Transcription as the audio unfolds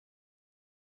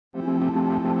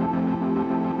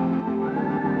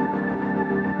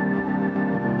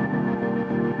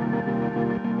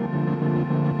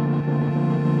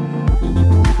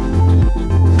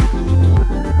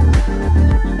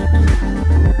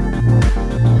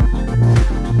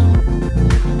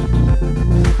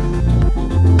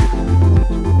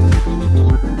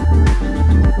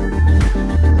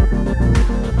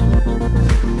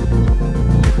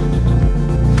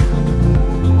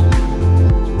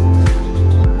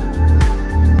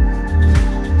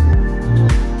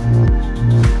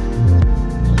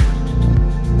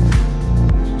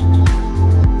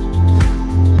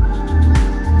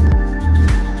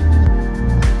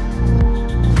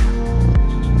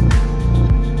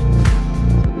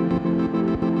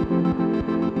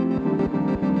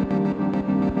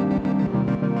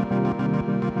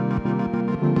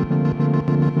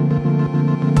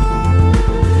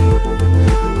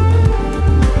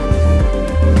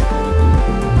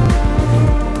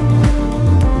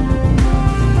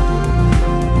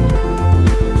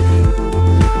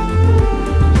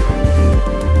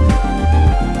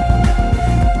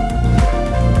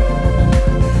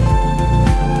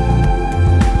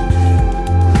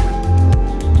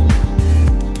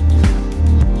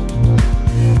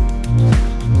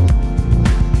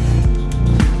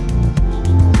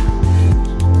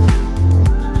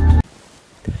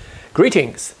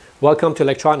Greetings! Welcome to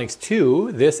Electronics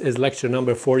 2. This is lecture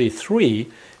number 43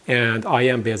 and I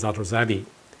am Razavi.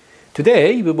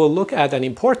 Today we will look at an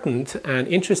important and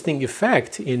interesting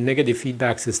effect in negative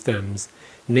feedback systems,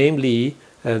 namely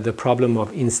the problem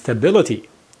of instability.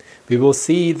 We will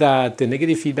see that the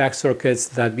negative feedback circuits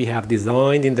that we have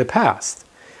designed in the past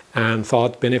and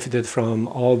thought benefited from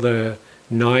all the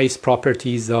nice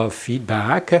properties of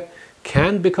feedback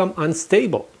can become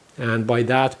unstable. And by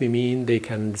that we mean they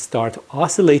can start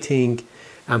oscillating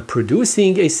and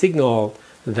producing a signal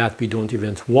that we don't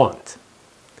even want.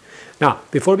 Now,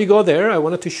 before we go there, I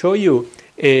wanted to show you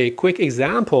a quick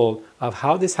example of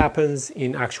how this happens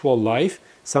in actual life,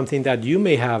 something that you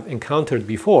may have encountered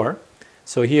before.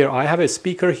 So here I have a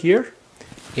speaker here,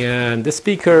 and the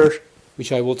speaker,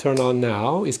 which I will turn on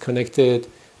now, is connected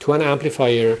to an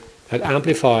amplifier that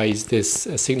amplifies this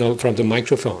signal from the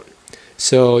microphone.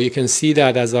 So you can see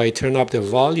that as I turn up the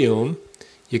volume,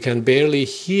 you can barely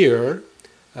hear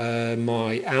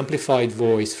my amplified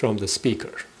voice from the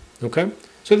speaker. Okay?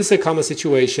 So this is a common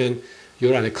situation.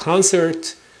 You're at a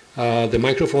concert, the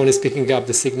microphone is picking up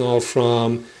the signal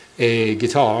from a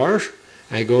guitar,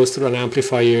 and it goes through an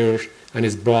amplifier and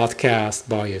is broadcast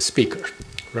by a speaker,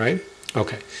 right?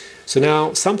 Okay. So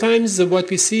now sometimes what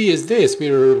we see is this,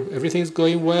 everything's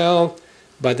going well,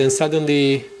 but then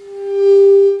suddenly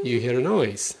you hear a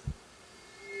noise.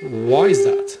 Why is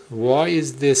that? Why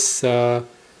is this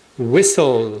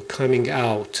whistle coming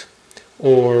out?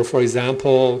 Or for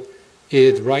example,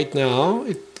 right now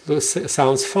it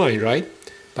sounds fine, right?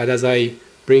 But as I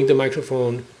bring the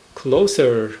microphone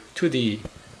closer to the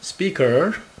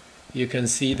speaker, you can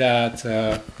see that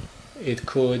it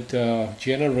could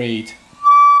generate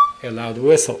a loud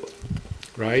whistle,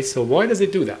 right? So why does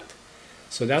it do that?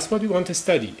 So that's what we want to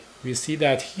study. We see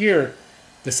that here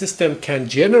the system can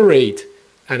generate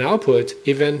an output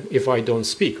even if I don't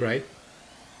speak, right?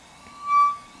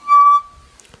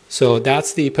 So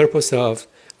that's the purpose of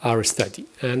our study.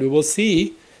 And we will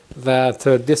see that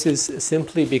this is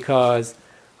simply because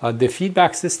the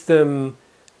feedback system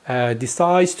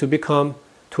decides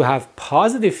to have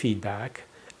positive feedback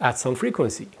at some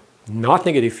frequency, not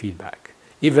negative feedback,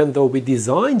 even though we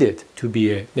designed it to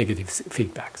be a negative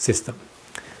feedback system.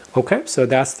 Okay, so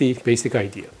that's the basic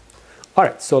idea. All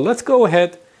right, so let's go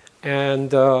ahead and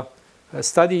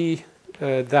study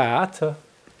that.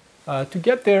 To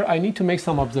get there, I need to make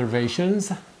some observations.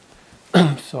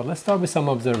 So let's start with some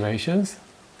observations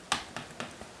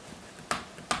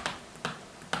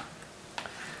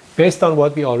based on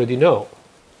what we already know.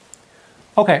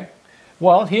 Okay,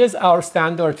 well, here's our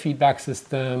standard feedback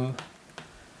system.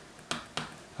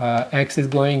 X is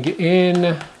going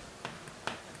in,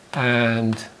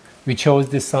 and we chose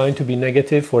this sign to be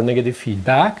negative for negative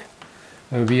feedback.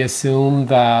 We assume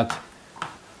that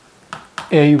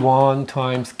A1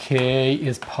 times K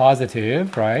is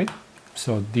positive, right?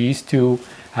 So these two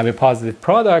have a positive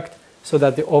product so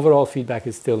that the overall feedback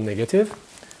is still negative,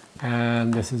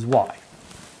 and this is why.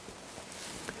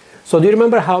 So do you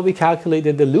remember how we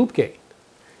calculated the loop gain?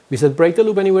 We said break the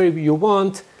loop anywhere you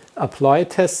want, apply a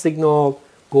test signal,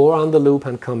 go around the loop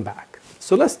and come back.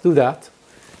 So let's do that.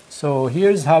 So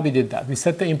here's how we did that. We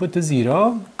set the input to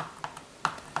 0.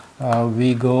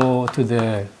 We go to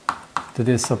the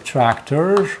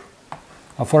subtractor.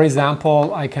 For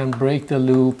example, I can break the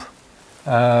loop.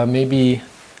 Maybe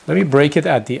let me break it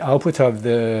at the output of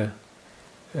the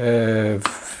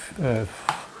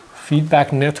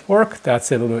feedback network.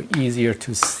 That's a little easier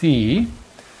to see.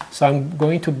 So I'm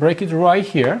going to break it right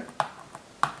here,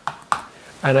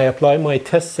 and I apply my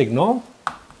test signal.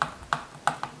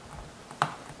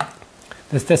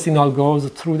 This test signal goes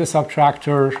through the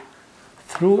subtractor,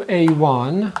 through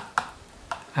A1,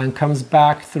 and comes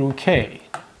back through K.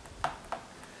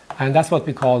 And that's what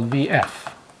we call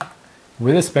VF,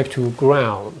 with respect to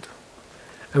ground.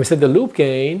 And we said the loop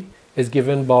gain is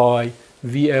given by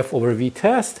VF over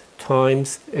VTest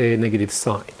times a negative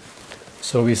sign.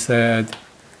 So we said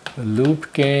the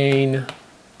loop gain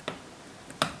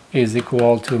is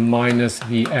equal to minus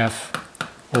VF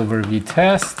over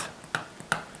VTest.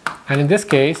 And in this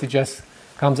case, it just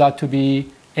comes out to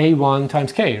be A1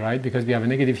 times K, right? Because we have a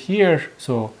negative here,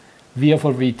 so VF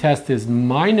over VTest is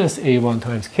minus A1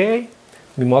 times K.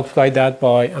 We multiply that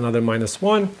by another minus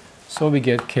 1, so we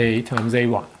get K times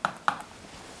A1.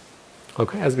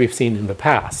 Okay, as we've seen in the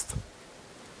past.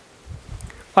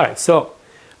 All right, so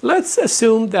let's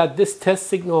assume that this test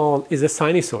signal is a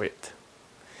sinusoid.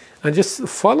 And just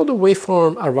follow the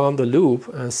waveform around the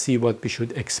loop and see what we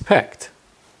should expect.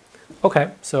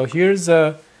 Okay, so here's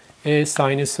a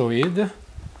sinusoid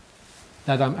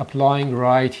that I'm applying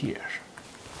right here.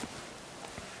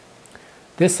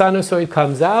 This sinusoid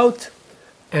comes out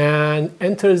and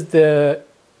enters the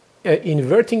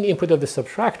inverting input of the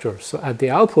subtractor. So at the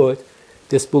output,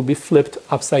 this will be flipped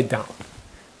upside down.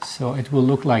 So it will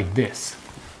look like this.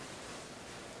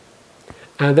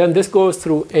 And then this goes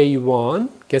through A1,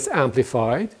 gets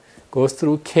amplified, goes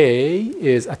through K,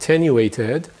 is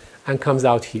attenuated, and comes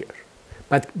out here.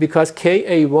 But because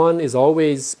KA1 is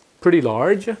always pretty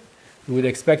large, we would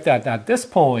expect that at this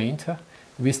point,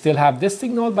 we still have this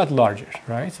signal, but larger,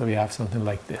 right? So we have something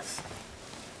like this.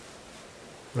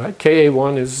 Right?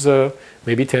 KA1 is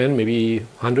maybe 10, maybe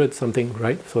 100 something,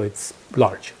 right? So it's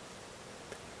large.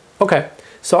 Okay,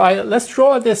 so let's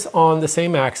draw this on the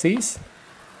same axis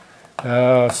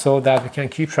so that we can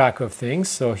keep track of things.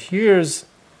 So here's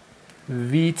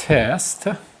V test,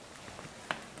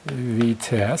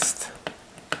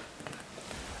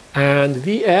 and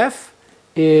VF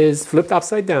is flipped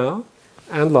upside down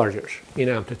and larger in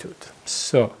amplitude.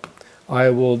 So I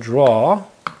will draw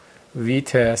V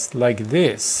test like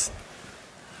this.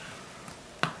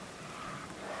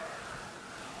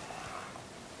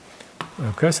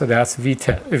 Okay, so that's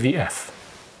VF.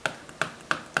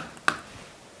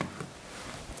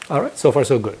 All right, so far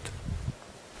so good.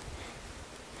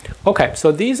 Okay,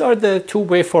 so these are the two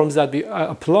waveforms that we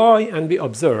apply and we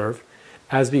observe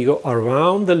as we go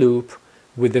around the loop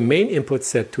with the main input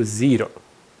set to 0.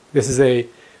 This is a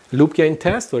loop gain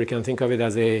test, or you can think of it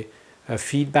as a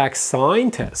feedback sign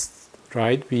test,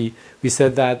 right? We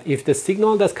said that if the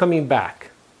signal that's coming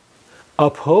back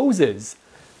opposes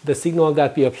the signal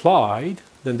that we applied,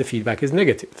 then the feedback is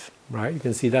negative, right? You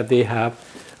can see that they have,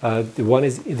 the one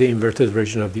is the inverted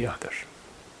version of the other.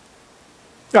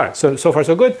 All right, so far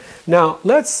so good. Now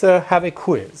let's have a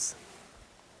quiz.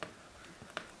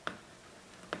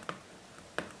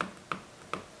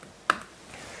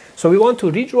 So we want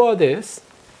to redraw this.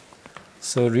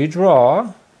 So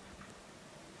redraw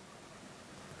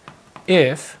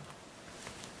if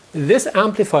this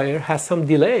amplifier has some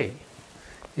delay.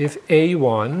 If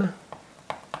A1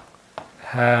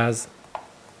 has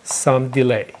some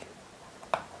delay.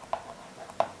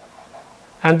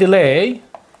 And delay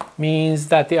means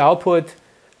that the output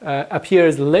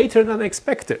appears later than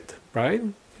expected, right?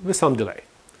 With some delay.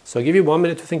 So I'll give you 1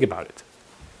 minute to think about it.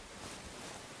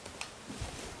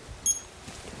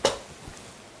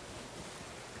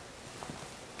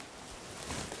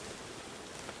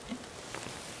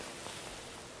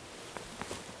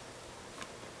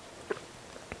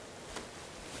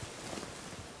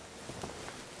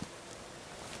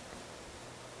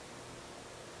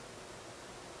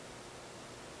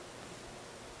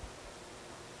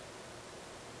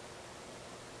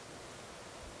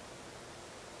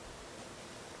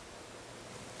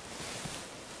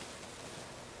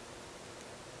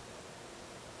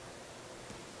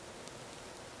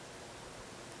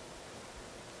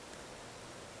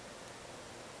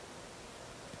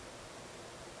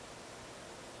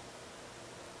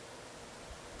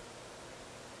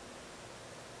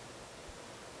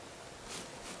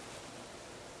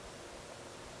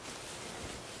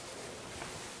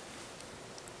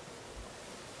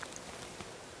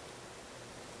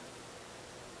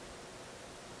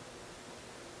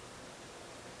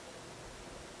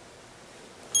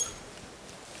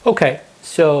 Okay,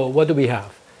 so what do we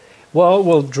have? Well,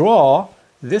 we'll draw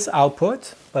this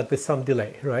output, but with some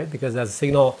delay, right? Because as the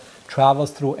signal travels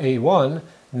through A1,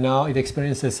 now it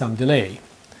experiences some delay.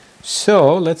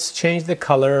 So let's change the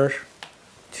color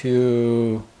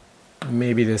to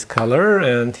maybe this color,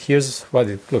 and here's what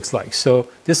it looks like. So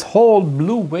this whole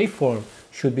blue waveform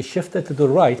should be shifted to the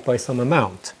right by some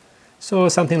amount. So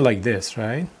something like this,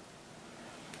 right?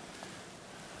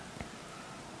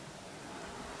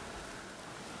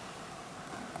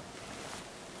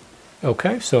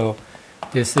 Okay, so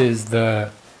this is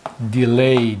the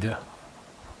delayed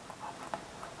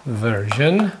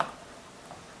version.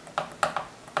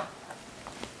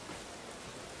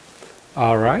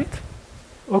 All right,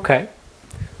 okay,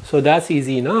 so that's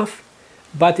easy enough.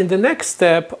 But in the next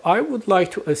step, I would like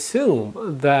to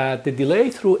assume that the delay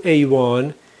through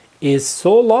A1 is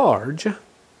so large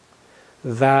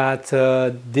that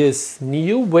this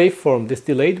new waveform, this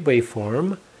delayed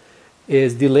waveform,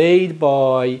 is delayed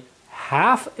by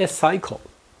half a cycle,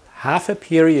 half a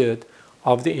period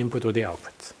of the input or the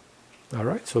output. All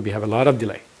right, so we have a lot of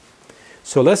delay.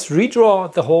 So let's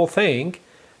redraw the whole thing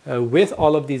with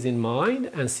all of these in mind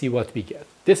and see what we get.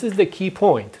 This is the key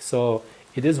point, so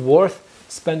it is worth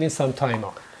spending some time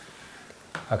on.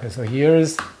 Okay, so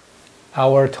here's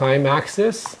our time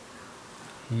axis.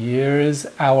 Here's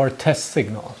our test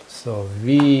signal. So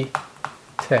V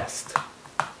test.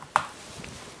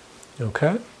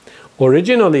 Okay.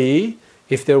 Originally,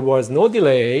 If there was no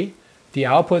delay, the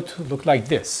output looked like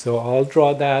this. So I'll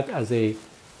draw that as a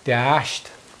dashed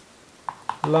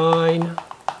line,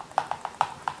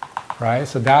 right?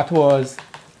 So that was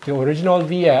the original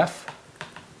VF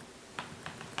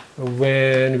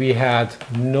when we had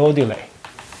no delay.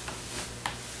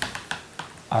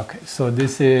 Okay, so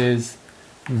this is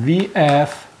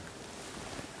VF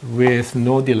with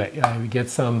no delay. We get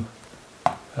some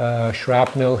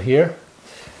shrapnel here.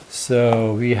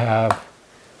 So we have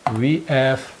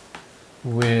VF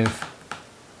with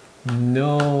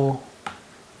no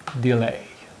delay.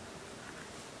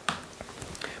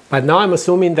 But now I'm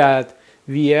assuming that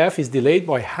VF is delayed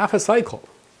by half a cycle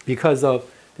because of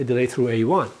the delay through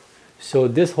A1. So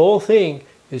this whole thing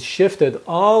is shifted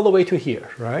all the way to here,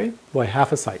 right? By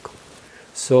half a cycle.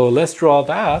 So let's draw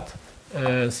that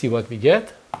and see what we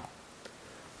get.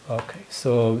 Okay,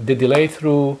 so the delay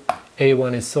through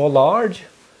A1 is so large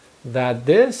that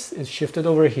this is shifted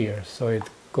over here. So it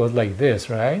goes like this,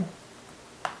 right?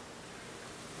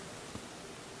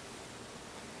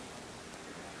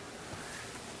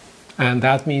 And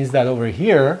that means that over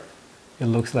here, it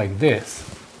looks like this.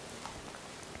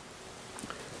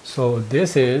 So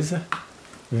this is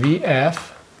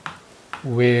VF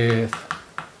with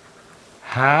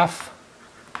half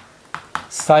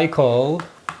cycle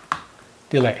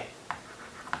delay.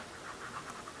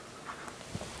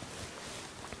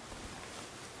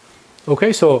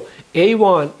 Okay, so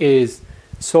A1 is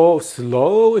so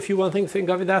slow, if you want to think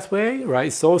of it that way,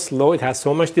 right? So slow, it has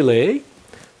so much delay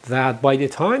that by the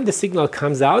time the signal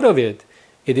comes out of it,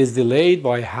 it is delayed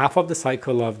by half of the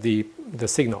cycle of the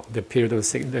signal, the period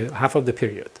of half of the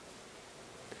period.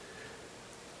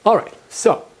 All right,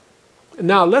 so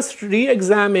now let's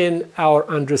re-examine our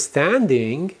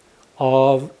understanding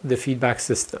of the feedback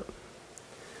system.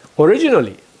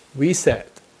 Originally, we said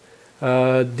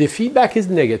the feedback is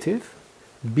negative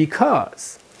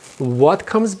because what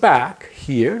comes back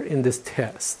here in this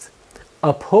test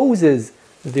opposes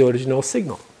the original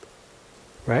signal,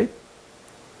 right?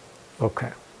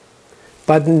 Okay.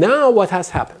 But now what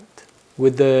has happened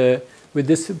with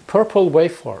this purple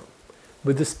waveform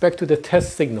with respect to the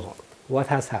test signal? What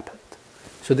has happened?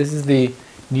 So this is the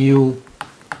new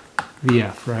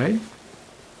VF, right?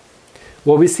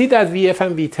 Well, we see that VF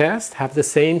and VTest have the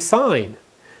same sign.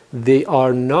 They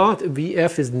are not,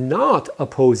 VF is not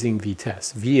opposing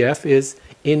VTest. VF is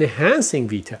enhancing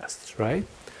VTest, right?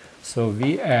 So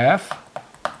VF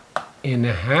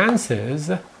enhances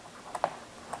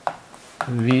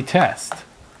VTest.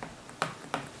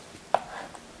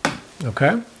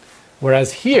 Okay?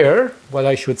 Whereas here, what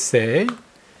I should say,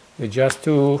 just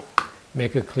to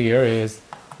make it clear, is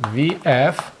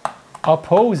VF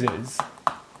opposes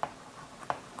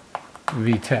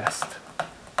VTest.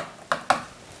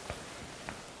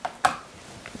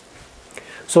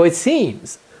 So it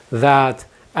seems that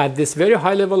at this very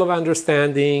high level of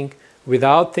understanding,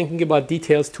 without thinking about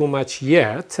details too much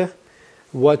yet,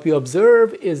 what we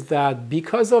observe is that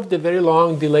because of the very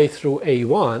long delay through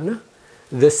A1,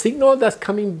 the signal that's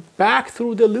coming back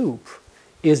through the loop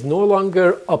is no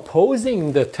longer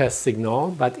opposing the test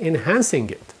signal, but enhancing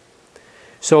it.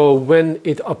 So when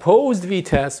it opposed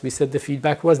VTest, we said the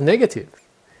feedback was negative.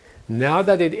 Now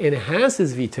that it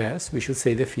enhances VTest, we should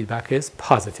say the feedback is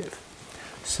positive.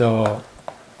 So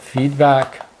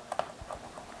feedback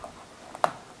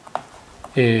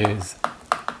is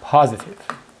positive.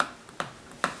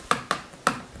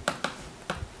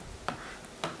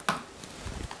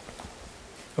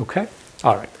 Okay?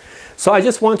 All right. So I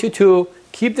just want you to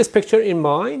keep this picture in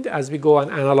mind as we go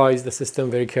and analyze the system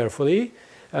very carefully.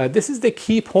 This is the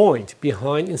key point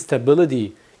behind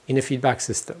instability in a feedback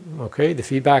system. Okay?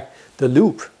 The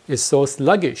loop is so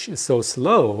sluggish, is so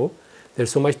slow,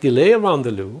 there's so much delay around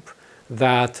the loop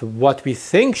that what we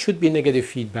think should be negative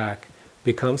feedback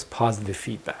becomes positive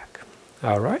feedback.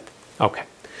 All right? Okay.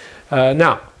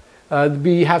 Now,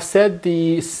 we have said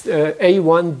the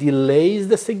A1 delays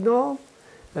the signal.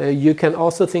 You can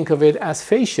also think of it as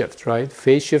phase shift, right?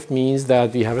 Phase shift means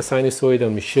that we have a sinusoid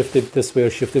and we shift it this way or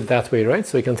shift it that way, right?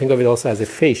 So you can think of it also as a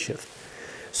phase shift.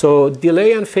 So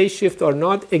delay and phase shift are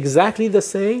not exactly the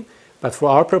same, but for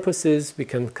our purposes, we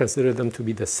can consider them to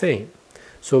be the same.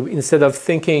 So instead of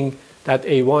thinking that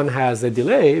A1 has a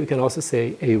delay, we can also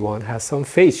say A1 has some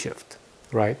phase shift,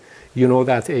 right? You know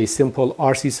that a simple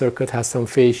RC circuit has some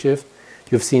phase shift.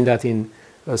 You've seen that in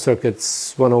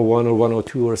circuits 101 or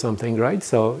 102 or something, right?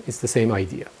 So it's the same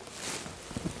idea.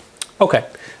 Okay,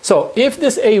 so if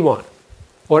this A1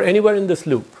 or anywhere in this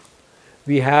loop,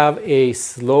 we have a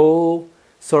slow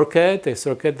circuit, a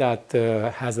circuit that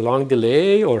has a long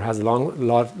delay or has a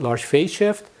large phase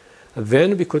shift,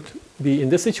 then we could be in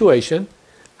this situation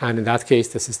And in that case,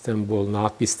 the system will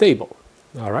not be stable.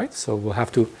 All right, so we'll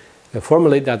have to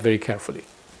formulate that very carefully.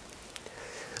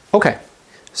 Okay,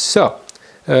 so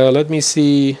let me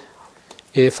see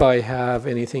if I have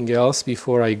anything else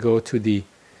before I go to the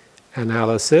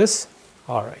analysis.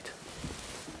 All right.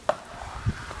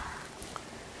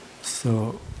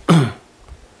 So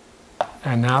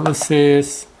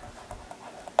analysis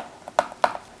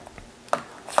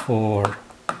for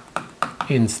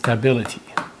instability.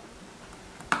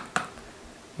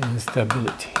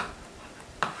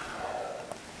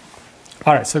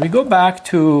 All right, so we go back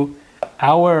to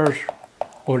our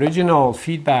original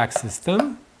feedback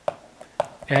system.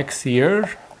 X here,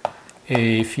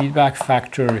 a feedback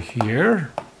factor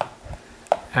here,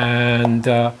 and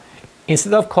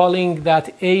instead of calling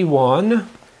that A1,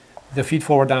 the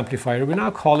feed-forward amplifier, we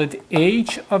now call it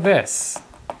H of S.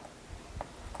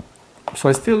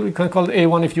 So still, we can call it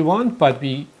A1 if you want, but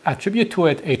we attribute to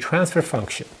it a transfer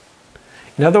function.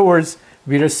 In other words,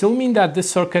 we're assuming that this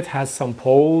circuit has some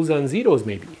poles and zeros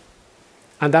maybe.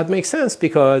 And that makes sense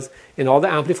because in all the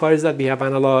amplifiers that we have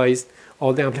analyzed,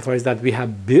 all the amplifiers that we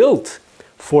have built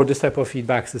for this type of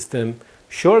feedback system,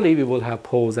 surely we will have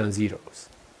poles and zeros.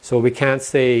 So we can't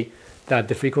say that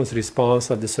the frequency response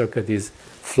of the circuit is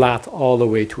flat all the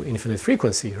way to infinite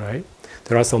frequency, right?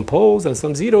 There are some poles and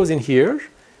some zeros in here,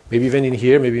 maybe even in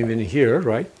here, maybe even in here,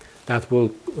 right? That will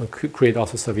create all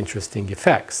sorts of interesting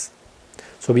effects.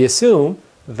 So we assume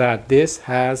that this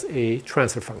has a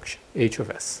transfer function, H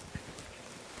of S.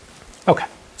 Okay,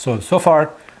 so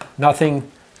far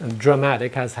nothing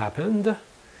dramatic has happened.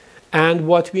 And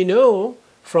what we know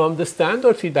from the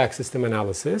standard feedback system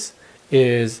analysis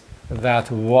is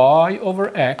that y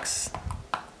over x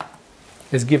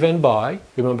is given by,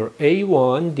 remember,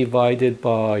 A1 divided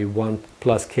by 1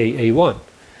 plus k A1.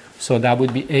 So that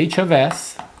would be H of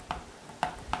S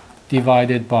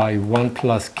divided by 1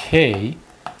 plus k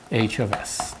H of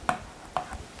S.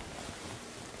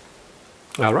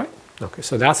 All right? Okay,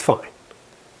 so that's fine.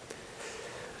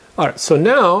 All right, so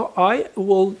now I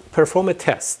will perform a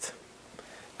test.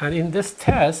 And in this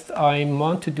test, I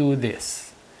want to do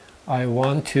this. I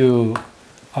want to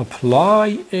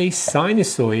apply a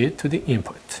sinusoid to the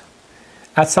input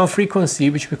at some frequency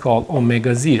which we call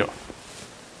omega 0.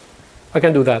 I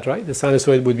can do that, right? The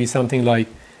sinusoid would be something like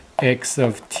x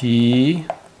of t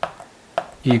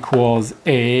equals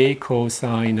a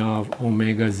cosine of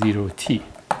omega 0 t.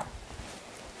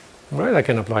 Right? I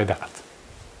can apply that.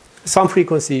 Some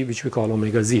frequency which we call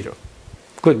omega 0.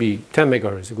 It could be 10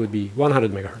 megahertz, it could be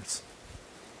 100 megahertz.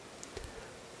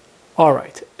 All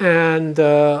right, and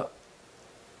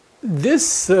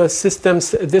this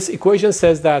equation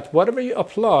says that whatever you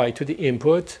apply to the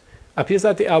input appears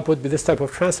at the output with this type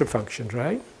of transfer function,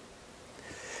 right?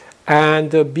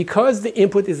 And because the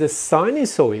input is a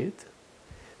sinusoid,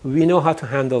 we know how to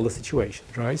handle the situation,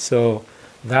 right? So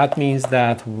that means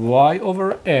that y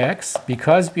over x,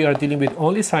 because we are dealing with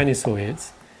only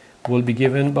sinusoids, will be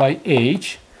given by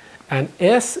h, and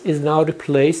s is now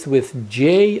replaced with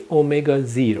j omega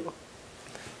 0.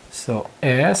 So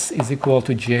s is equal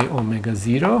to j omega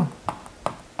 0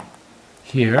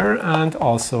 here and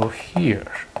also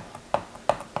here.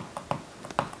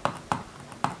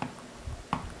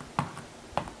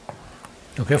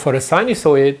 Okay, for a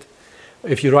sinusoid,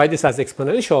 if you write this as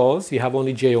exponentials, you have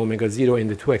only j omega 0 in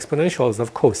the two exponentials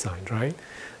of cosine, right?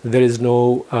 There is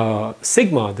no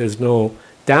sigma, there's no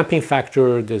damping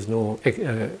factor, there's no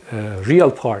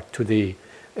real part to the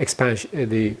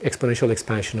exponential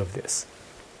expansion of this.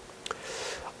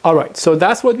 All right, so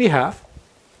that's what we have.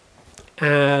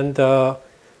 And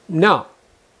now,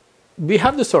 we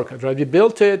have the circuit, right? We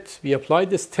built it, we applied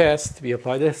this test, we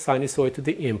applied the sinusoid to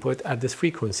the input at this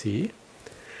frequency.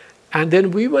 And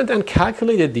then we went and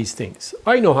calculated these things.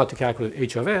 I know how to calculate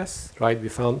H of S, right?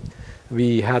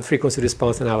 We had frequency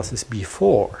response analysis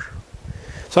before.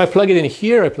 So I plug it in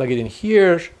here, I plug it in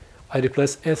here, I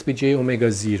replace S with j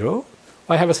omega 0.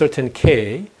 I have a certain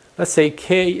K. Let's say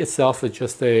K itself is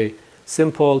just a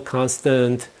simple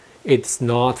constant. It's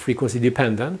not frequency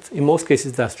dependent. In most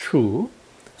cases, that's true.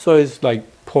 So it's like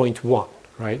 0.1,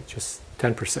 right? Just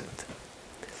 10%.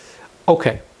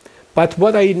 Okay. But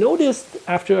what I noticed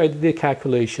after I did the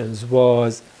calculations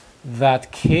was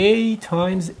that K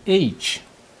times H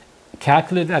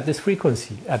calculated at this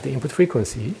frequency, at the input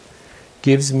frequency,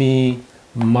 gives me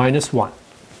 -1.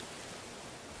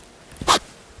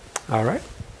 All right?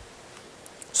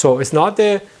 So it's not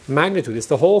the magnitude, it's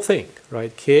the whole thing,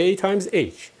 right? K times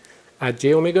H at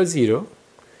j omega 0,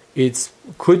 it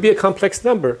could be a complex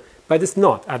number, but it's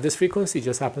not. At this frequency, it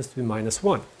just happens to be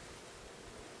 -1.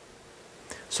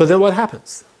 So then what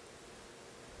happens?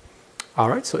 All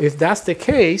right, so if that's the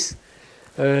case,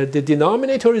 the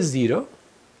denominator is 0.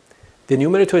 The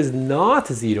numerator is not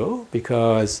 0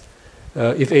 because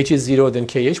if h is 0, then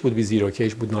kh would be 0.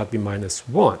 Kh would not be minus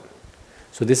 1.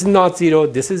 So this is not 0,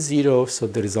 this is 0, so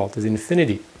the result is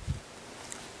infinity.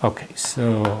 Okay,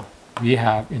 so we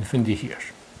have infinity here.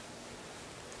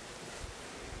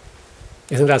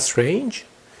 Isn't that strange?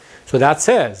 So that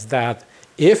says that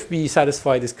if we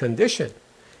satisfy this condition,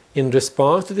 in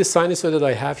response to the sinusoid that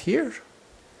I have here,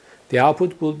 the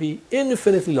output will be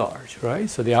infinitely large, right?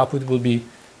 So the output will be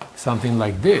something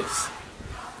like this.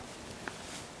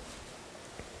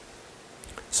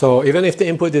 So even if the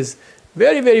input is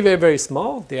very, very, very, very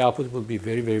small, the output will be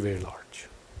very, very, very large.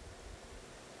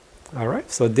 All right,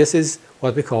 so this is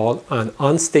what we call an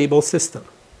unstable system.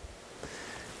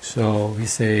 So we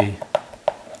say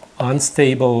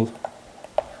unstable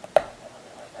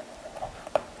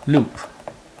loop.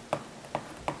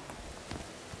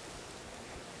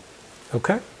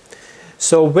 Okay,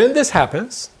 so when this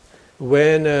happens,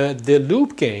 when the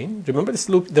loop gain, remember this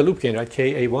loop, the loop gain, right?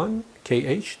 Ka1,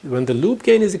 Kh, when the loop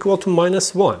gain is equal to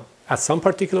minus 1 at some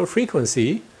particular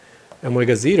frequency,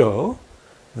 omega 0,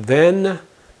 then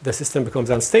the system becomes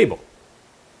unstable.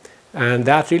 And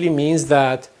that really means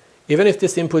that even if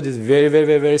this input is very, very,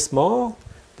 very, very small,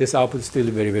 this output is still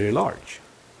very, very large.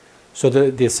 So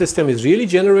the system is really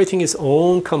generating its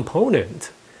own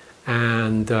component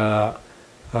and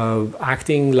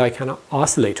acting like an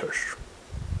oscillator.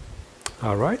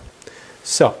 All right,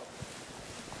 so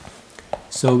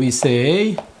we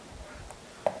say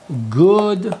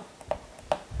good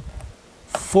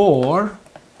for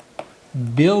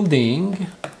building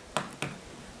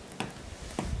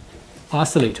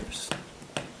oscillators.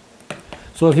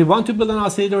 So if we want to build an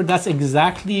oscillator, that's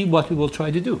exactly what we will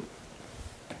try to do,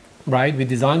 right? We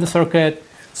design the circuit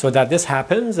so that this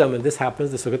happens, and when this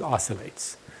happens, the circuit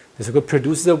oscillates. The circuit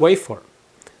produces a waveform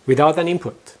without an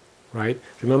input, right?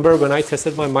 Remember when I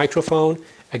tested my microphone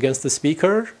against the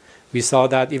speaker, we saw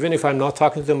that even if I'm not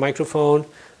talking to the microphone,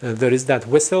 there is that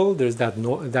whistle, there's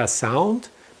that sound,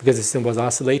 because the system was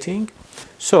oscillating.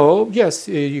 So yes,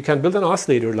 you can build an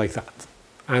oscillator like that.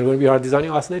 And when we are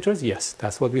designing oscillators, yes,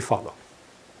 that's what we follow.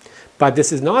 But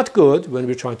this is not good when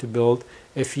we're trying to build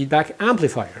a feedback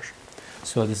amplifier.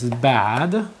 So this is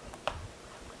bad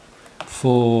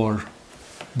for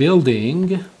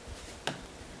building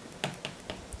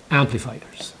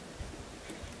amplifiers.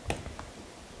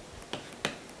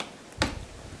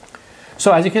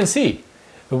 So as you can see,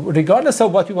 regardless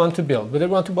of what we want to build, whether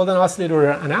we want to build an oscillator or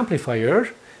an amplifier,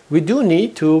 we do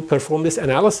need to perform this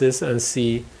analysis and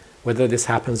see whether this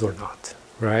happens or not,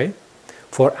 right?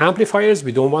 For amplifiers,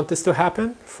 we don't want this to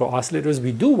happen. For oscillators,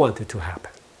 we do want it to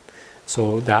happen.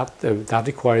 So that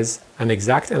requires an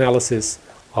exact analysis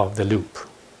of the loop.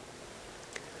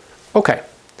 Okay,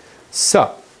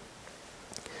 so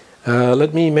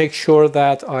let me make sure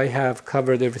that I have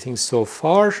covered everything so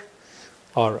far.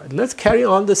 All right, let's carry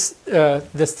on this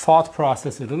thought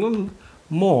process a little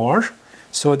more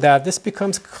so that this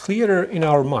becomes clearer in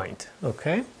our mind,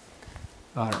 okay?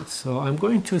 All right, so I'm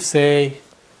going to say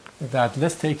that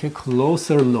let's take a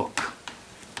closer look.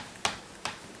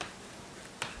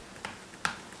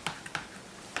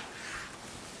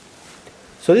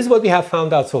 So this is what we have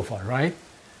found out so far, right?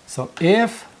 So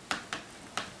if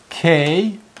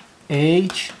k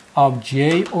h of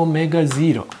j omega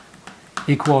 0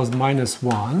 equals minus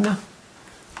 1,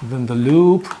 then the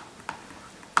loop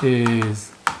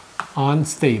is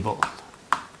unstable.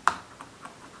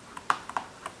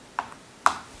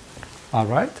 All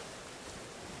right?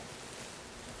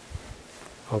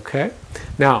 Okay.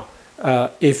 Now,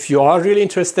 if you are really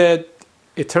interested,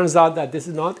 it turns out that this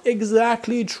is not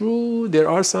exactly true. There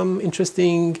are some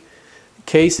interesting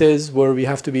cases where we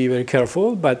have to be very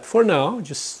careful, but for now,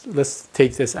 just let's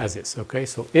take this as is, okay?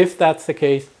 So if that's the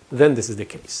case, then this is the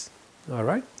case, all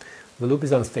right? The loop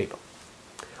is unstable.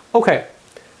 Okay,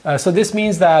 so this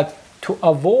means that to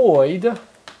avoid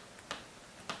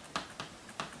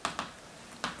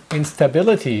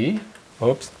instability,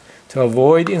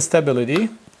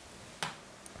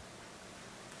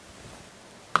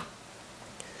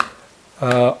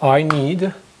 I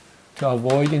need to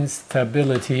avoid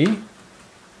instability.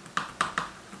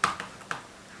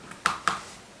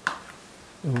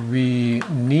 We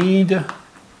need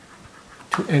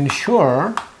to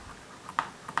ensure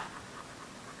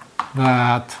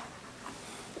that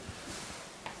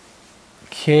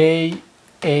kh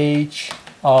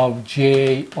of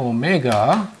j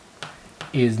omega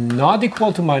is not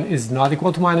equal to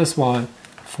minus 1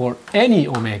 for any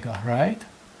omega, right?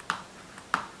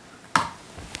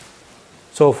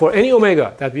 So for any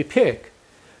omega that we pick,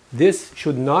 this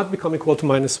should not become equal to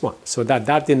minus 1, so that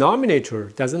that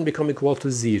denominator doesn't become equal to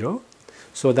 0,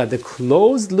 so that the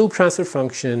closed loop transfer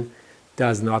function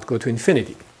does not go to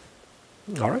infinity.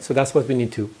 All right, so that's what we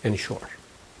need to ensure.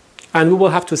 And we will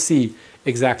have to see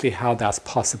exactly how that's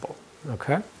possible,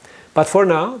 okay? But for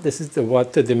now, this is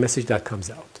the message that comes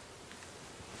out.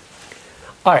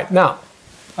 All right, now,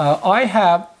 I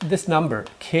have this number,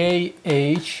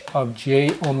 kh of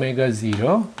j omega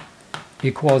 0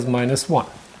 equals minus 1.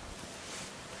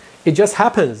 It just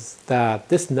happens that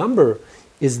this number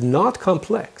is not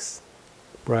complex,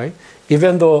 right?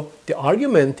 Even though the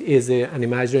argument is an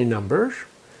imaginary number.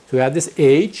 So we have this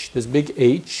h, this big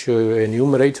h, a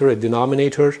numerator, a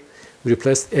denominator. We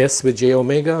replaced s with j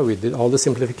omega. We did all the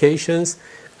simplifications.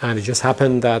 And it just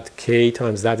happened that k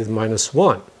times that is minus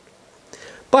 1.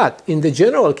 But in the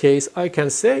general case, I can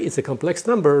say it's a complex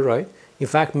number, right? In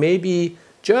fact, maybe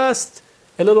just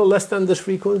a little less than this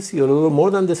frequency or a little more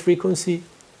than this frequency.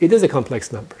 It is a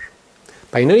complex number.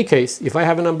 But in any case, if I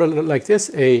have a number like this,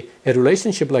 a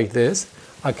relationship like this,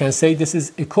 I can say this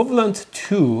is equivalent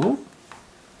to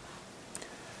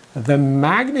the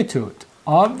magnitude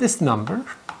of this number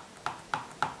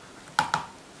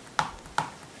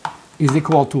is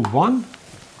equal to 1,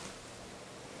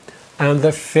 and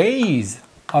the phase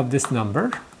of this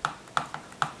number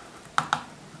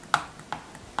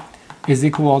is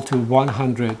equal to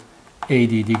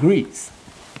 180 degrees.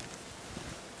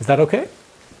 Is that okay?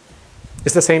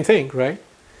 It's the same thing, right?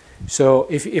 So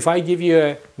if I give you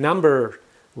a number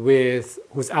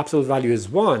whose absolute value is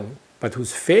 1, but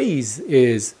whose phase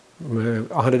is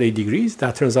 180 degrees,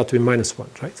 that turns out to be minus 1,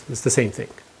 right? So it's the same thing.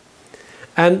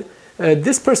 And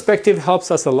this perspective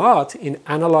helps us a lot in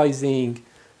analyzing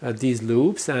these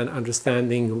loops and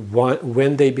understanding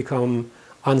when they become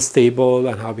unstable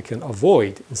and how we can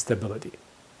avoid instability.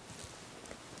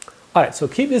 All right, so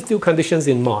keep these two conditions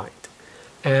in mind.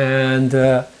 And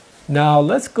now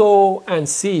let's go and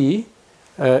see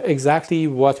exactly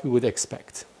what we would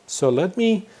expect. So let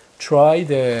me try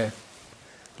the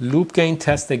loop gain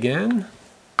test again.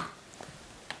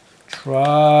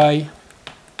 Try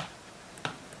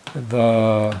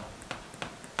the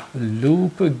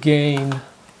loop gain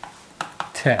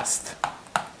test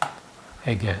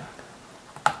again.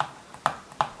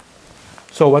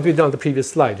 So what we did on the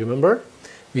previous slide, remember?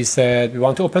 We said we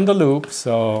want to open the loop,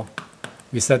 so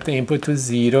we set the input to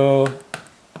 0.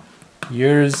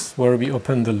 Here's where we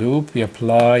open the loop. We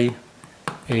apply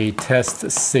a test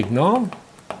signal.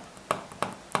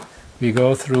 We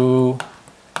go through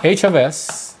h of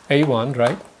s, a1,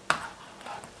 right?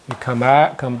 We come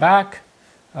back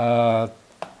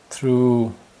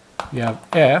through, we have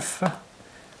f.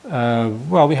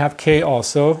 Well, we have k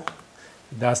also.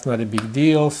 That's not a big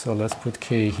deal, so let's put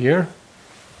k here.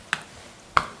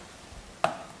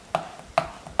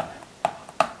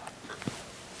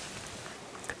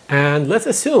 And let's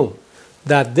assume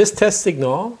that this test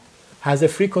signal has a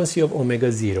frequency of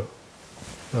omega 0.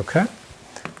 Okay?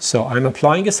 So I'm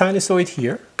applying a sinusoid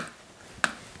here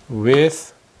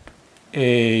with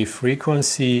a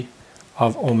frequency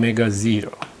of omega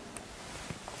 0.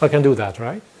 I can do that,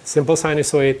 right? Simple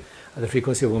sinusoid at the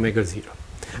frequency of omega 0.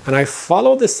 And I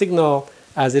follow the signal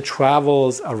as it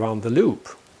travels around the loop.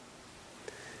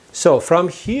 So from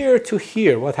here to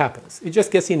here, what happens? It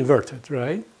just gets inverted,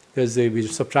 right? Because we're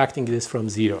subtracting this from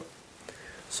 0.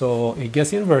 So it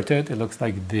gets inverted. It looks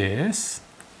like this.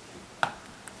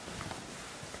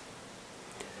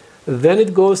 Then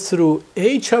it goes through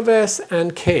h of s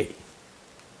and k.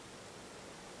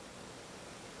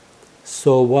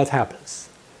 So what happens?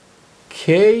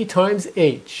 K times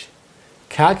h,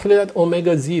 calculated at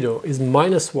omega 0, is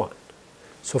minus 1.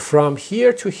 So from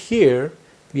here to here,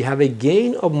 we have a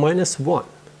gain of minus 1.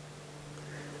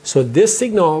 So this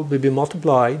signal will be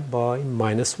multiplied by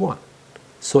minus 1.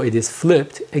 So it is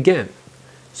flipped again.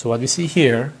 So what we see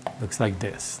here looks like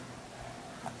this.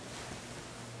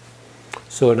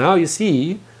 So now you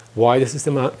see why the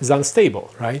system is unstable,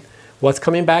 right? What's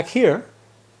coming back here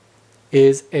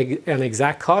is an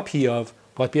exact copy of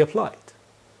what we applied.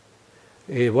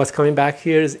 What's coming back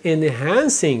here is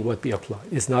enhancing what we applied.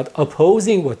 It's not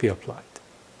opposing what we applied.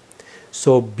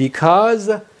 So because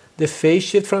the phase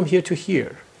shift from here to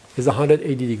here is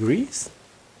 180 degrees,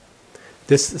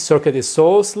 this circuit is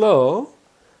so slow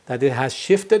that it has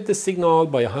shifted the signal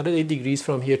by 180 degrees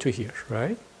from here to here,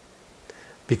 right?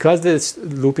 Because this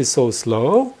loop is so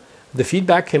slow, the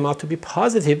feedback came out to be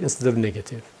positive instead of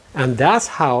negative. And that's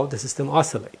how the system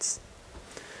oscillates.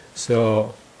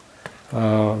 So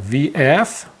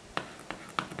VF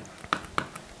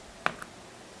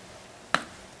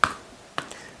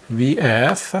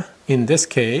in this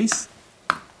case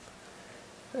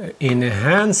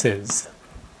enhances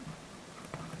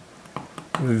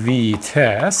V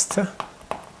test,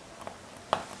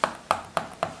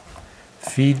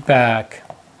 feedback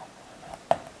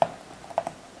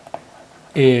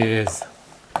is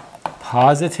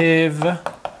positive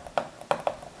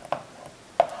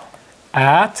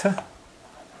at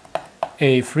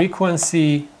a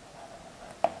frequency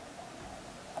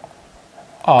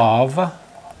of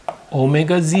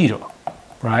omega 0,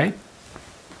 right?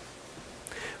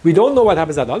 We don't know what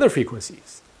happens at other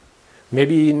frequencies.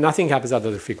 Maybe nothing happens at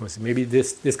other frequencies. Maybe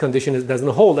this condition doesn't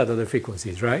hold at other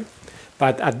frequencies, right?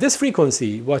 But at this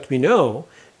frequency, what we know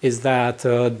is that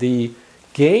the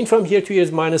gain from here to here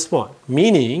is -1,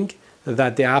 meaning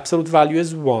that the absolute value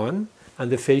is 1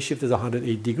 and the phase shift is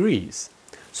 108 degrees.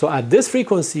 So at this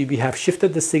frequency, we have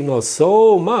shifted the signal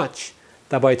so much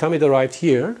that by the time it arrived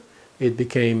here, it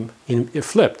became it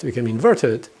flipped, became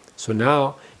inverted. So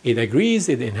now it agrees,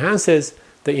 it enhances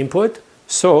the input,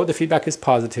 so the feedback is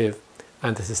positive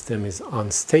and the system is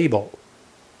unstable.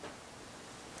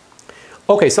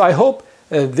 Okay, so I hope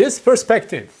this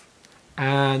perspective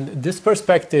and this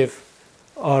perspective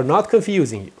are not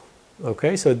confusing you.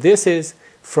 Okay, so this is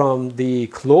from the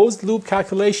closed loop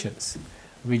calculations.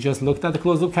 We just looked at the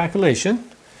closed loop calculation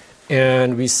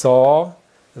and we saw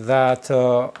that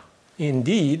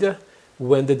indeed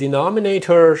when the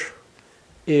denominator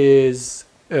is,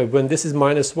 when this is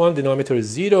 -1, denominator is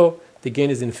 0, the gain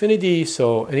is infinity,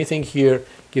 so anything here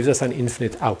gives us an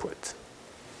infinite output.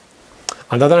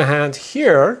 On the other hand,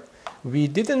 here we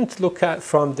didn't look at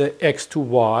from the x to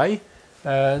y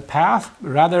path,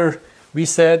 rather we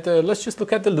said let's just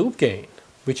look at the loop gain,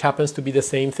 which happens to be the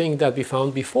same thing that we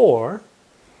found before,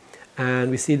 and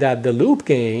we see that the loop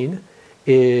gain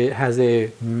has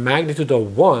a magnitude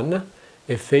of 1,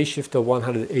 a phase shift of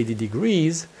 180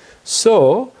 degrees,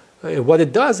 so what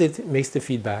it does, it makes the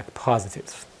feedback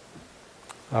positive.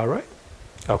 All right,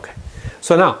 okay,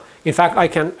 so now in fact I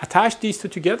can attach these two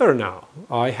together now.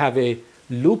 I have a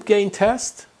loop gain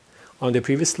test. On the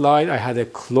previous slide I had a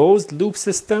closed loop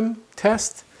system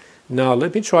test. Now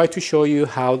let me try to show you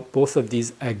how both of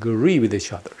these agree with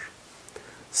each other.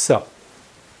 So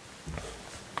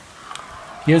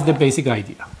here's the basic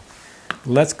idea.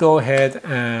 Let's go ahead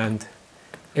and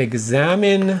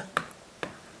examine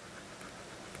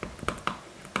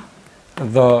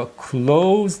the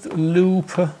closed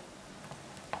loop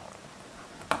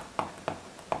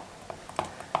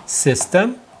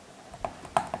system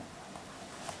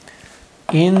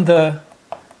in the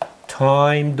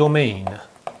time domain.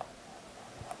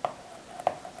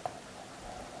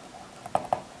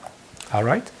 All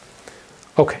right?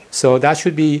 Okay, so that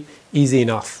should be easy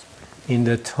enough in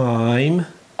the time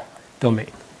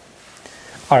domain.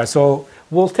 All right, so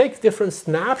we'll take different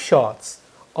snapshots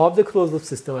of the closed loop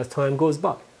system as time goes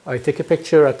by. I take a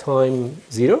picture at time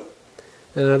 0,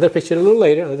 and another picture a little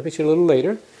later, another picture a little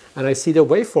later, and I see the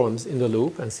waveforms in the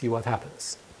loop and see what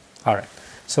happens. All right,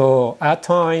 so at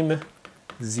time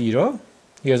 0,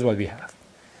 here's what we have.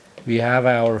 We have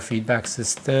our feedback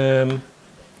system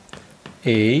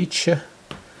H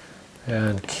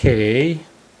and K,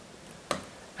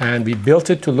 and we built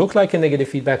it to look like a negative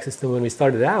feedback system when we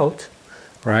started out,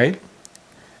 right?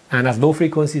 And at low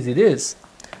frequencies it is.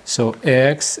 So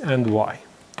X and Y.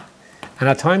 And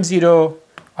at time 0,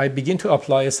 I begin to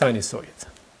apply a sinusoid.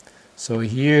 So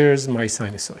here's my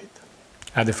sinusoid.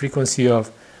 At the frequency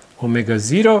of omega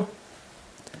 0,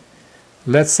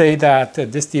 let's say that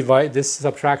this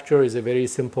subtractor is a very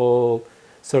simple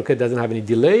circuit, doesn't have any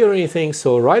delay or anything.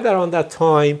 So right around that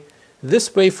time, this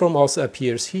waveform also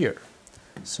appears here.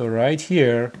 So right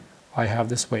here, I have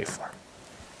this waveform.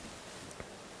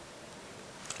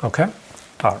 Okay?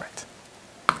 All right.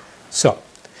 So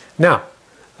now,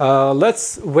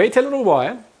 let's wait a little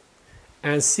while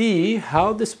and see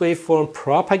how this waveform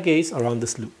propagates around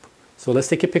this loop. So let's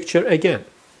take a picture again.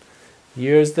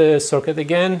 Here's the circuit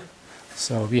again.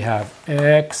 So we have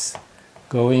X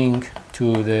going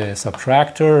to the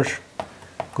subtractor,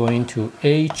 going to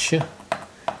H,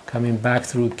 coming back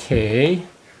through K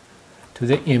to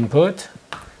the input,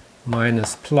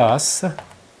 minus plus,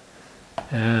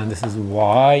 and this is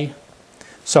Y.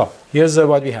 So here's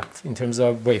what we have in terms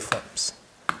of waveforms.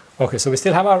 Okay, so we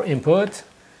still have our input.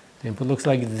 The input looks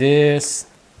like this.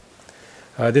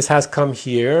 This has come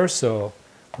here, so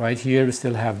right here we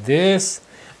still have this.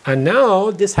 And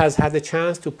now this has had a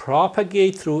chance to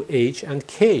propagate through H and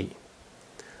K.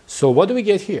 So what do we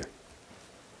get here?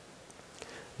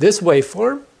 This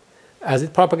waveform, as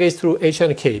it propagates through H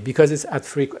and K, because it's at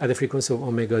the frequency of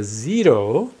omega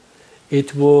 0,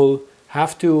 it will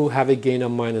have to have a gain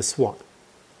of -1.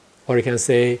 Or you can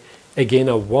say a gain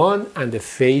of 1, and a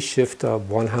phase shift of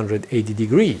 180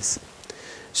 degrees.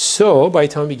 So by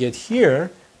the time we get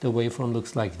here, the waveform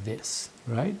looks like this,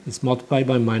 right? It's multiplied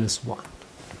by -1.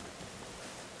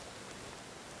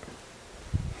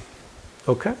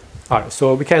 Okay? All right,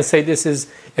 so we can say this is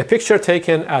a picture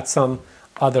taken at some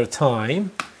other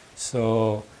time.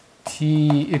 So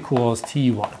t equals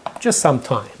t1, just some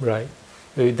time, right?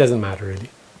 It doesn't matter really.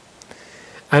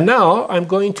 And now I'm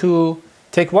going to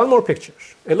take one more picture,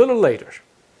 a little later.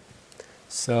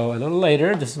 So a little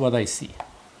later, this is what I see.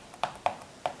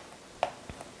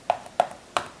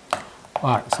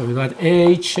 All right, so we got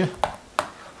H,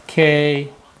 K,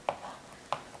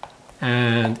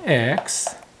 and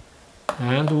X,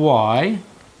 and Y,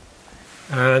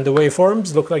 and the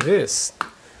waveforms look like this.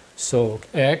 So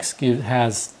X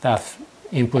has that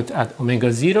input at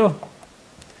omega 0.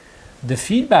 The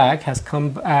feedback has come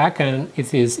back and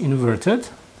it is inverted.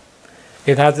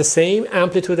 It has the same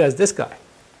amplitude as this guy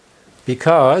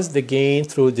because the gain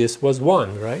through this was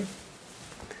 1, right?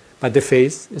 But the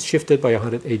phase is shifted by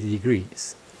 180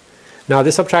 degrees. Now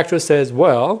the subtractor says,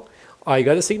 well, I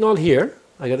got a signal here,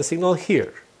 I got a signal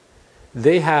here.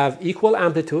 They have equal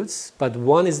amplitudes, but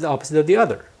one is the opposite of the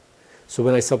other. So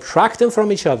when I subtract them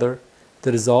from each other,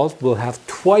 the result will have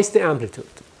twice the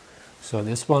amplitude. So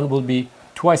this one will be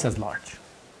twice as large.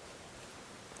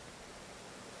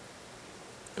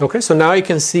 Okay, so now you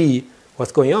can see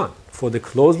what's going on for the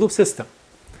closed loop system.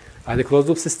 The closed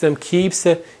loop system keeps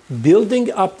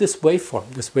building up this waveform.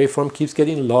 This waveform keeps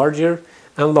getting larger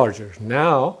and larger.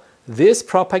 Now, this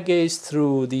propagates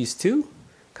through these two,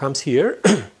 comes here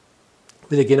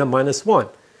with a gain of -1.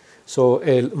 So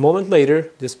a moment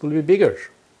later, this will be bigger.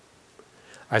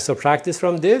 I subtract this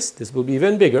from this will be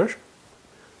even bigger.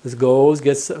 This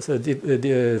gets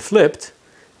flipped,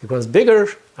 becomes bigger,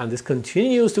 and this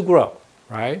continues to grow,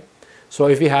 right? So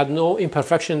if we had no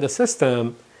imperfection in the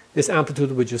system, this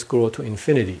amplitude would just grow to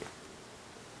infinity.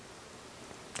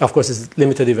 Of course, it's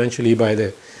limited eventually by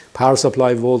the power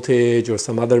supply voltage or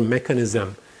some other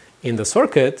mechanism in the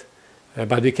circuit,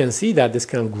 but we can see that this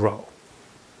can grow,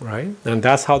 right? And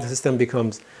that's how the system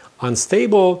becomes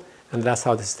unstable, and that's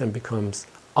how the system becomes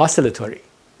oscillatory.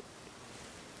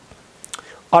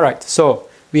 All right, so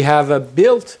we have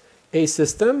built a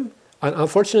system, and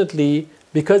unfortunately,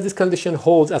 because this condition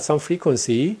holds at some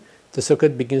frequency, the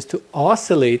circuit begins to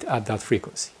oscillate at that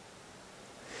frequency.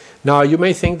 Now, you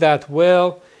may think that,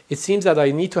 well, it seems that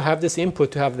I need to have this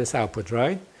input to have this output,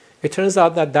 right? It turns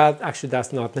out that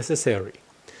that's not necessary.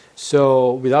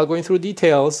 So without going through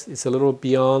details, it's a little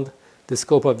beyond the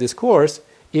scope of this course.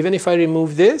 Even if I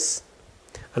remove this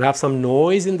and have some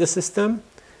noise in the system,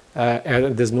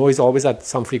 and there's noise always at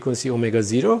some frequency omega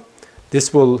 0,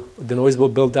 the noise will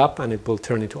build up and it will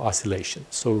turn into oscillation.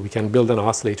 So we can build an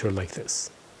oscillator like this.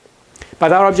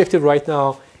 But our objective right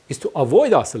now is to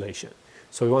avoid oscillation.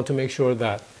 So we want to make sure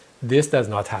that this does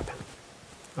not happen.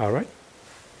 All right?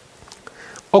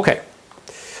 Okay.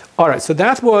 All right, so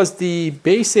that was the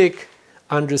basic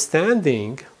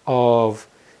understanding of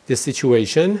the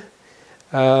situation.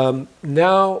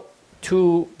 Now,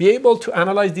 to be able to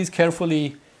analyze these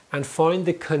carefully and find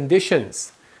the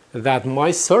conditions that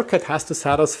my circuit has to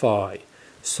satisfy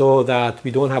so that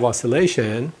we don't have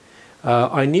oscillation,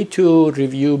 I need to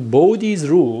review Bode's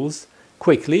rules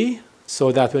quickly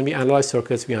so that when we analyze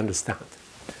circuits, we understand.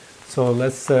 So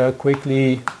let's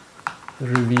quickly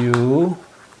review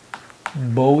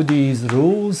Bode's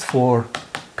rules for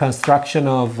construction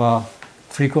of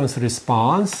frequency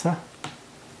response.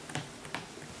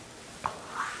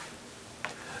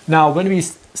 Now, when we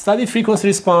studied frequency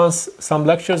response some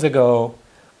lectures ago,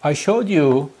 I showed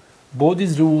you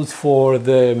Bode's rules for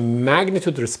the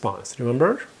magnitude response,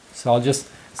 remember? So I'll just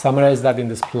summarize that in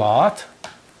this plot.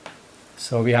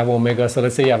 So we have omega, so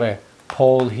let's say you have a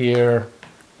pole here,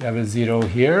 you have a 0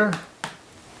 here.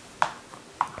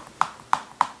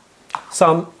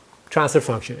 Some transfer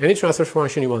function, any transfer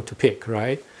function you want to pick,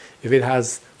 right? If it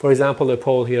has, for example, a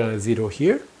pole here and a 0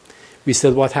 here, we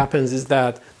said what happens is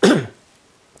that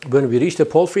when we reach the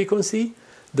pole frequency,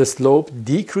 the slope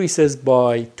decreases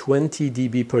by 20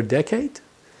 dB per decade.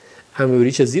 And when we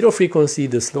reach a 0 frequency,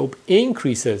 the slope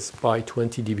increases by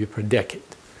 20 dB per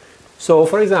decade. So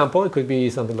for example, it could be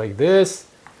something like this.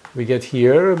 We get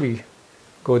here, we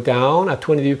go down at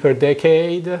 20 dB per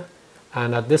decade.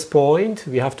 And at this point,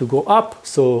 we have to go up,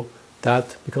 so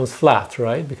that becomes flat,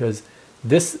 right? Because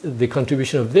the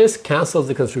contribution of this cancels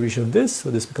the contribution of this, so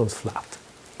this becomes flat.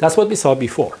 That's what we saw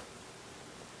before.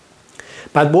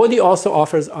 But Bode also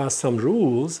offers us some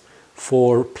rules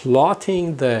for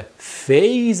plotting the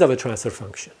phase of a transfer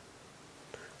function,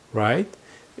 right?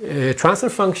 A transfer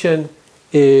function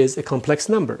is a complex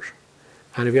number.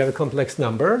 and if we have a complex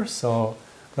number, so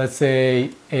let's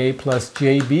say a plus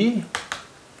jb.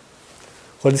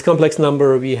 For this complex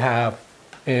number, we have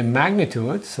a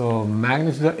magnitude. So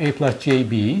magnitude of a plus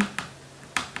jb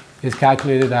is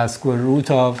calculated as square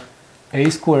root of a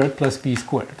squared plus b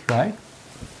squared, right?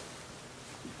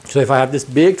 So if I have this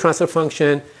big transfer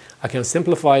function, I can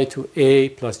simplify it to a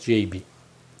plus jb,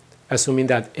 assuming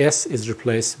that s is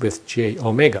replaced with j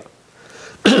omega.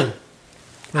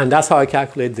 And that's how I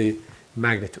calculate the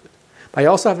magnitude. But I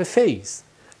also have a phase.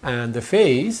 And the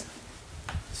phase,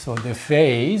 so the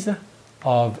phase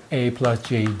of a plus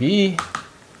jb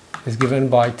is given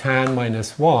by tan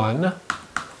minus 1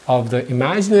 of the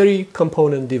imaginary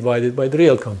component divided by the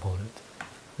real component,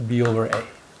 b over a.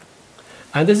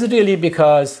 And this is really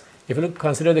because if you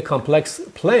consider the complex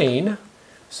plane,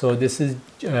 so this is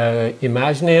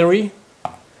imaginary.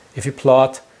 If you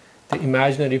plot the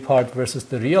imaginary part versus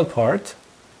the real part,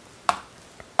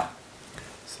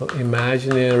 so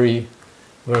imaginary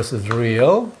versus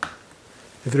real.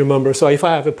 If you remember, so if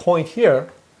I have a point here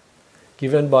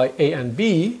given by a and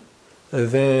b,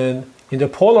 then in the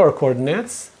polar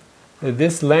coordinates,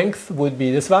 this length would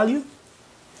be this value,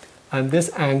 and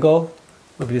this angle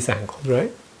would be this angle,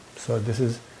 right? So this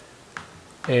is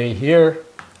a here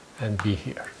and b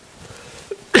here.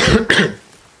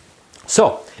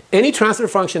 So any transfer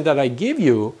function that I give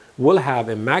you will have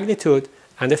a magnitude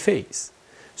and a phase.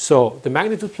 So the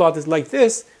magnitude plot is like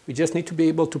this. We just need to be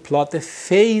able to plot the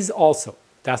phase also.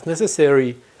 That's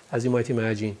necessary, as you might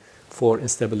imagine, for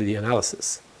instability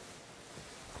analysis.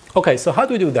 Okay, so how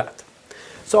do we do that?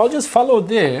 So I'll just follow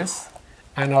this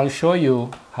and I'll show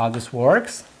you how this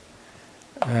works.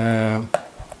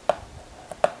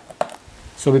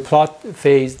 So we plot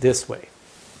phase this way.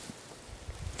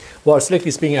 Well,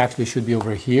 strictly speaking, actually should be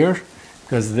over here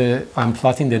because I'm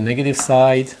plotting the negative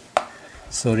side.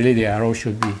 So really the arrow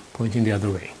should be pointing the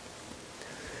other way.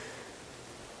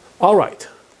 All right.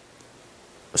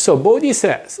 So Bodhi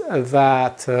says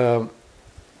that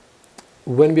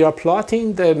when we are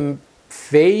plotting the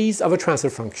phase of a transfer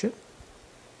function,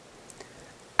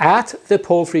 at the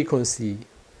pole frequency,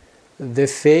 the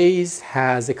phase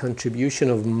has a contribution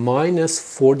of minus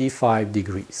 45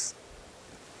 degrees.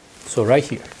 So right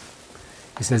here,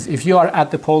 he says if you are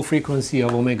at the pole frequency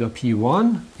of omega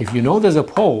p1, if you know there's a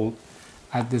pole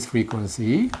at this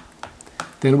frequency,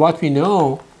 then what we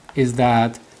know is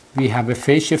that we have a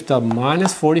phase shift of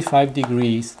minus 45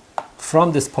 degrees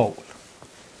from this pole.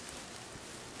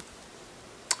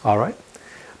 All right.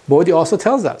 Bodhi also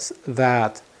tells us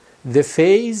that the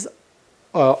phase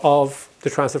of the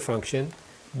transfer function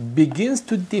begins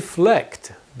to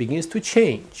deflect, begins to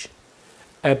change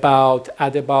at about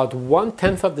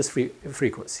 1/10 of this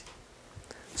frequency.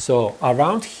 So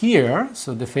around here,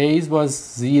 so the phase was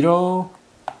 0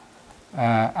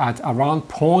 at around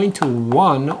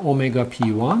 0.1 omega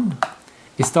p1.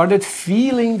 It started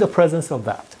feeling the presence of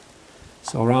that.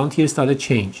 So around here it started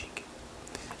changing.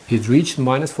 It reached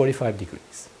minus 45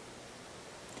 degrees.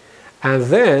 And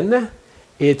then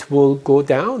it will go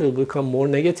down, it will become more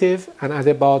negative, and at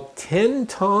about 10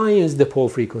 times the pole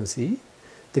frequency,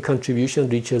 the contribution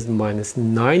reaches minus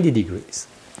 90 degrees.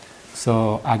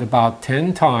 So at about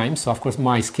 10 times, so of course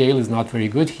my scale is not very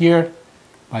good here,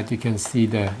 but you can see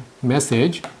the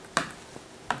message.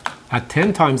 At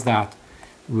 10 times that,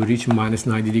 we reach minus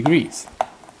 90 degrees.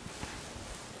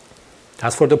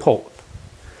 That's for the pole.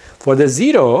 For the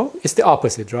zero, it's the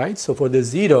opposite, right? So for the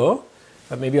zero,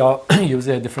 maybe I'll use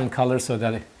a different color so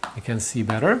that you can see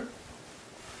better.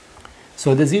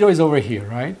 So the zero is over here,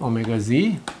 right? Omega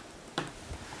z.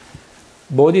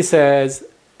 Bodhi says,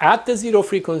 at the zero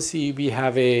frequency, we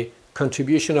have a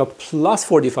contribution of plus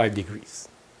 45 degrees.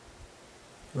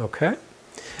 Okay?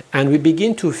 And we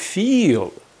begin to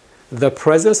feel the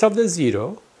presence of the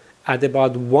zero at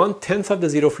about 1/10 of the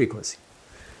zero frequency.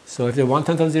 So if the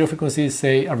 1/10 of the zero frequency is,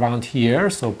 say, around here,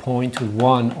 so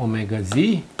 0.1 omega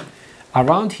z,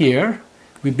 around here,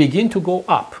 we begin to go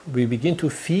up. We begin to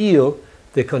feel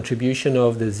the contribution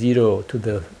of the zero to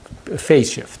the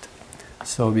phase shift.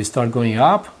 So we start going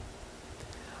up.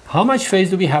 How much phase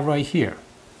do we have right here?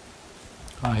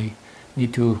 I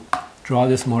need to draw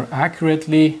this more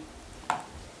accurately.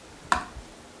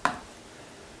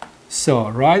 So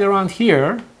right around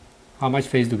here, how much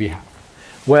phase do we have?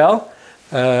 Well,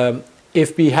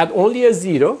 if we had only a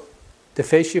zero, the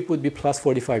phase shift would be plus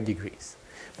 45 degrees.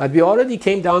 But we already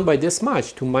came down by this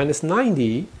much to minus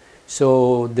 90.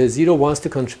 So the zero wants to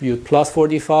contribute plus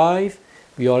 45.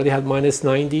 We already had minus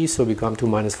 90, so we come to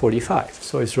minus 45.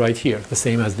 So it's right here, the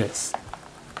same as this.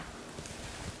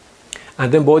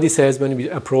 And then Bodhi says when we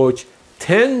approach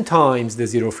 10 times the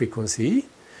zero frequency,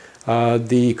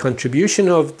 The contribution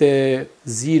of the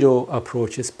zero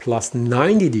approach is plus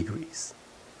 90 degrees.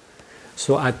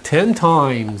 So at 10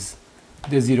 times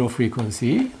the zero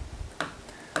frequency,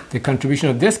 the contribution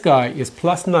of this guy is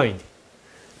plus 90.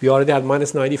 We already had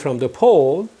minus 90 from the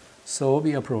pole, so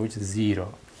we approach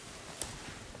zero.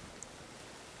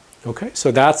 Okay,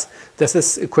 so this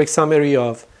is a quick summary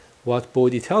of what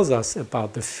Bodhi tells us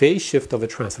about the phase shift of a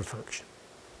transfer function.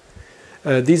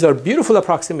 These are beautiful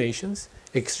approximations,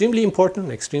 extremely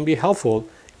important, extremely helpful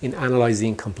in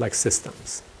analyzing complex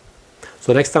systems.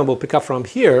 So next time we'll pick up from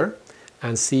here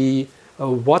and see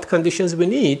what conditions we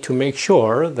need to make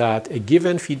sure that a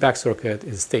given feedback circuit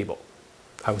is stable.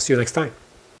 I will see you next time.